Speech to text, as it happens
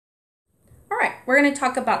we're going to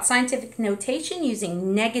talk about scientific notation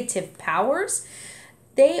using negative powers.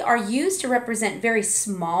 They are used to represent very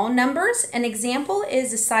small numbers. An example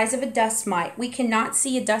is the size of a dust mite. We cannot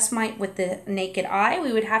see a dust mite with the naked eye.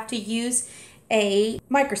 We would have to use a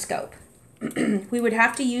microscope. We would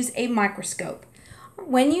have to use a microscope.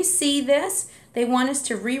 When you see this, they want us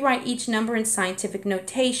to rewrite each number in scientific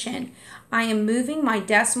notation. I am moving my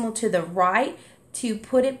decimal to the right to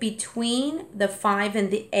put it between the 5 and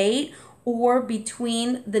the 8, or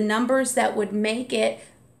between the numbers that would make it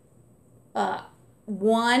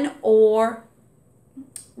 1, or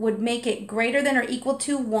would make it greater than or equal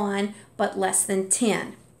to 1 but less than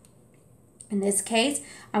 10. In this case,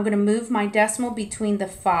 I'm going to move my decimal between the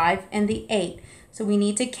 5 and the 8. So we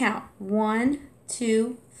need to count 1,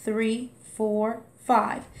 2, 3, 4,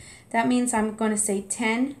 5. That means I'm going to say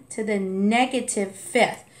 10 to the negative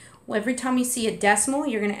fifth. Well, every time you see a decimal,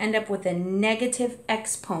 you're going to end up with a negative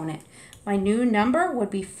exponent. My new number would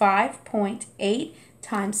be 5.8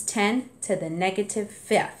 times 10 to the negative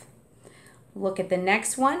fifth. Look at the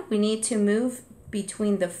next one. We need to move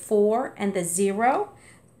between the 4 and the 0.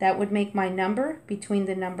 That would make my number between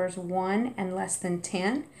the numbers 1 and less than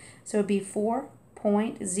 10. So it would be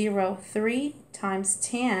 4.03 times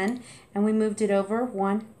 10, and we moved it over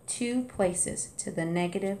 2 places to the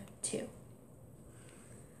negative 2.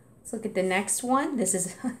 Let's look at the next one. This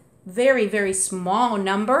is a very, very small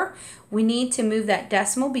number. We need to move that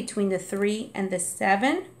decimal between the 3 and the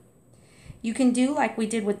 7. You can do like we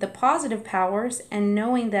did with the positive powers, and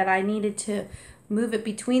knowing that I needed to move it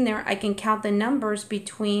between there, I can count the numbers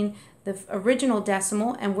between the original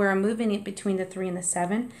decimal and where I'm moving it between the 3 and the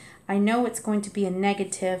 7. I know it's going to be a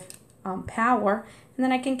negative power, and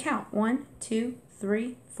then I can count 1, 2,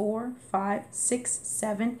 3, 4, 5, 6,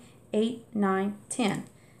 7, 8, 9, 10.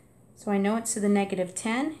 So I know it's to the negative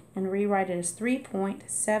 10, and rewrite it as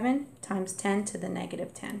 3.7 times 10 to the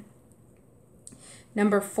negative 10.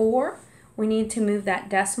 Number 4, we need to move that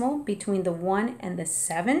decimal between the 1 and the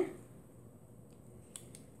 7.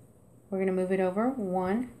 We're going to move it over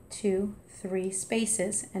 1, 2, 3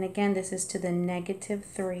 spaces. And again, this is to the negative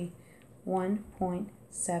 3,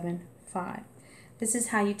 1.75. This is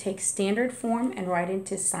how you take standard form and write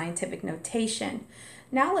into scientific notation.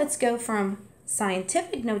 Now let's go from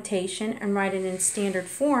scientific notation and write it in standard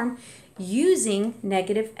form using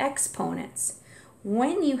negative exponents.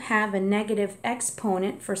 When you have a negative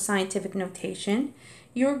exponent for scientific notation,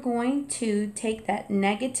 you're going to take that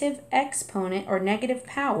negative exponent or negative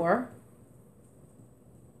power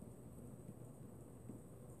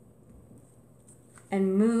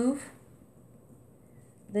and move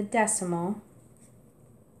the decimal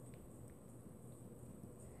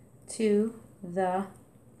to the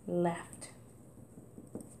left.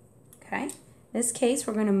 Okay, in this case,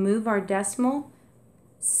 we're going to move our decimal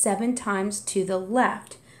 7 times to the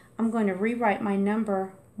left. I'm going to rewrite my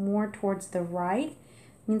number more towards the right.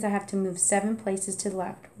 It means I have to move 7 places to the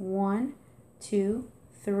left. 1, 2,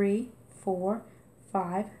 3, 4,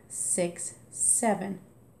 5, 6, 7.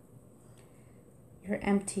 Your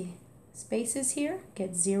empty spaces here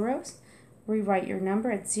get zeros. Rewrite your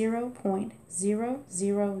number at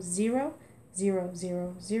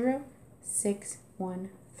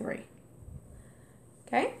 0.000000613.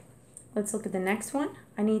 Okay, let's look at the next one.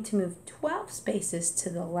 I need to move 12 spaces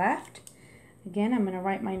to the left. Again, I'm going to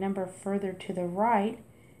write my number further to the right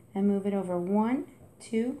and move it over 1,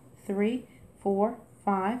 2, 3, 4,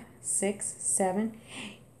 5, 6, 7,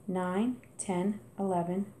 8, 9, 10,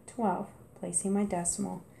 11, 12. Placing my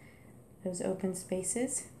decimal. Those open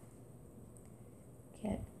spaces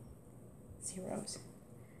get zeros.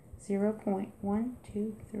 0.1,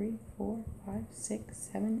 2, 3, 4, 5, 6,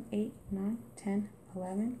 7, 8, 9, 10,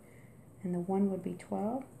 11, and the 1 would be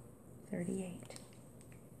 12, 38.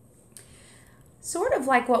 Sort of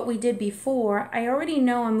like what we did before, I already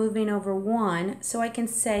know I'm moving over 1, so I can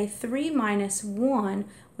say 3 minus 1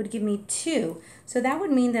 would give me 2. So that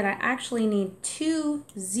would mean that I actually need 2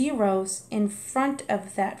 zeros in front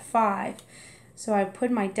of that 5. So I put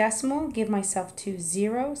my decimal, give myself 2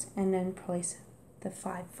 zeros, and then place the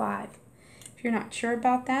 5, 5. If you're not sure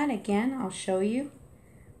about that, again, I'll show you.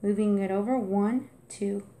 Moving it over 1,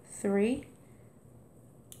 2, 3.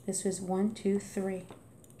 This was 1, 2, 3.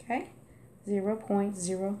 Okay?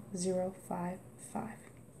 0.0055.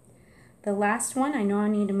 The last one, I know I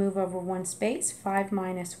need to move over 1 space. 5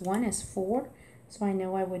 minus 1 is 4. So I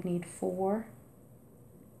know I would need 4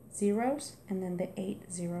 zeros and then the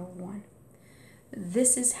 801.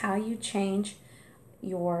 This is how you change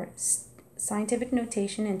your scientific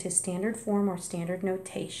notation into standard form or standard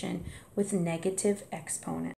notation with negative exponents.